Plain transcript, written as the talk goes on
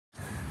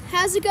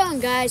How's it going,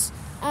 guys?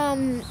 I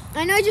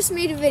know I just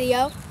made a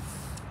video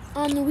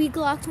on the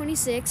Glock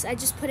 26. I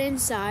just put it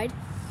inside.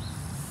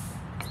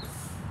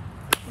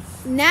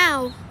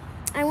 Now,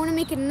 I want to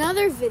make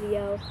another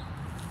video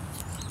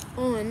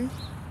on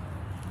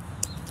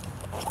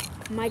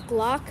my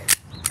Glock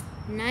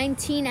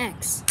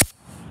 19X.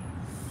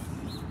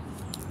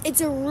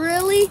 It's a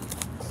really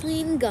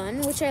clean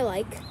gun, which I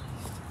like.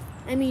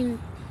 I mean,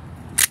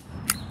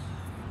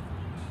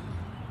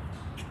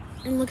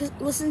 and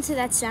listen to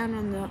that sound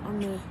on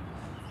the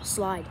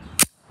slide.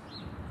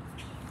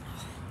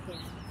 Yeah.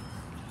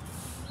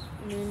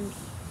 And then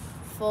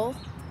full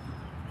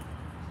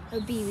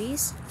of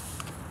BBs.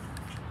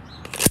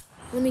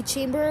 Let me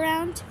chamber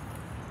around.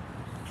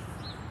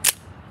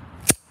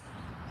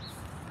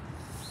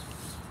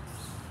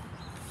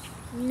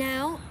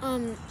 Now,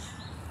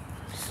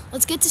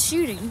 let's get to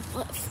shooting.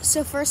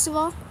 So first of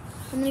all,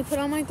 I'm gonna put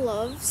on my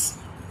gloves.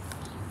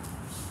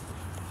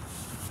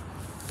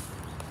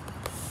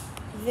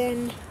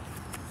 Then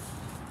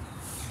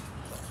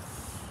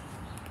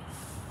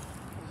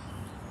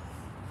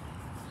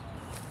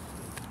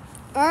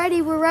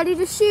alrighty, we're ready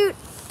to shoot.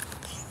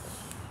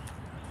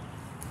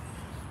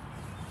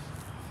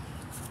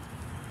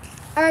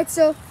 Alright,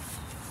 so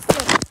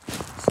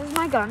this is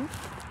my gun.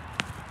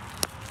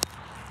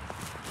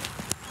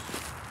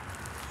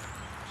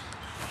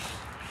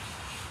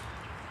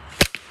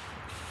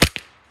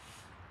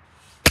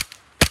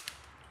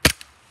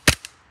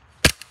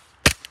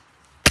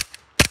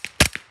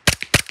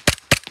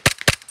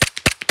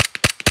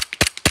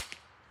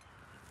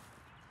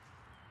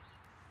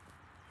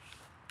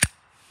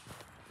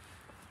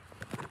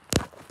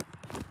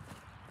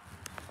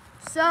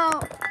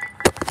 So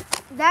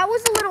that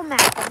was a little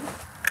mad.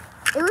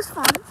 It was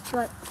fun,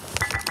 but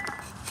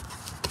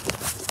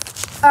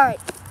all right.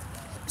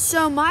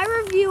 So my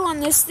review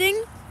on this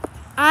thing,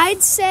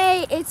 I'd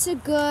say it's a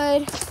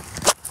good.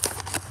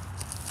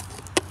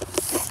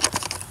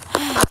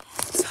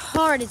 It's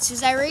hard. It's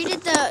because I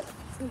rated the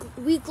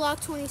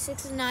Glock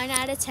 26 a 9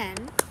 out of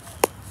 10.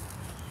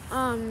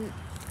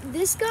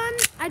 This gun,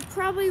 I'd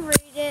probably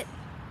rate it.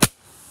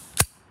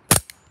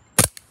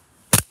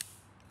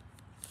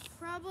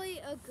 Probably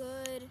a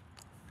good.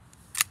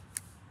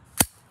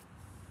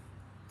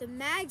 The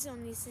mags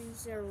on these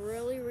things are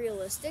really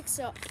realistic.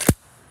 So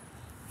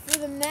for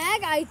the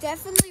mag, I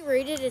definitely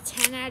rated a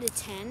 10 out of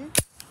 10.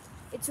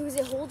 It's because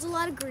it holds a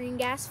lot of green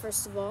gas,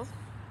 first of all.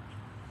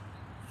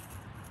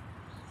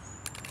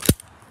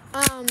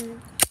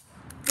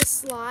 The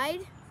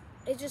slide,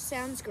 it just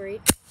sounds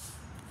great.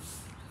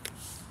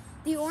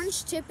 The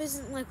orange tip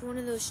isn't like one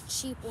of those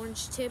cheap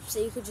orange tips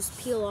that you could just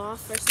peel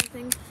off or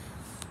something.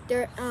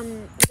 They're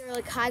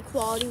like high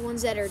quality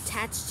ones that are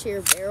attached to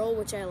your barrel,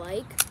 which I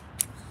like.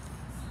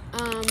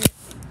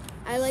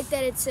 I like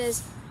that it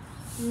says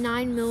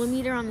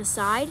 9mm on the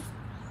side.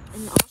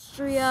 In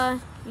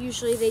Austria,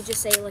 usually they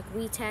just say like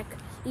WeTech,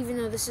 even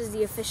though this is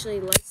the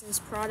officially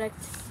licensed product.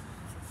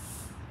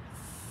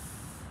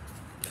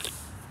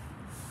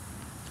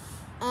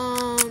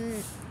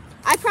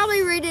 I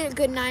probably rated it a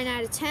good 9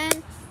 out of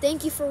 10.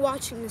 Thank you for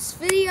watching this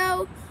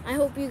video. I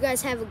hope you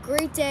guys have a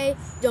great day.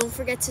 Don't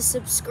forget to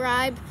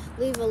subscribe,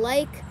 leave a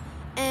like,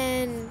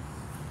 and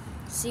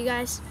see you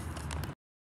guys.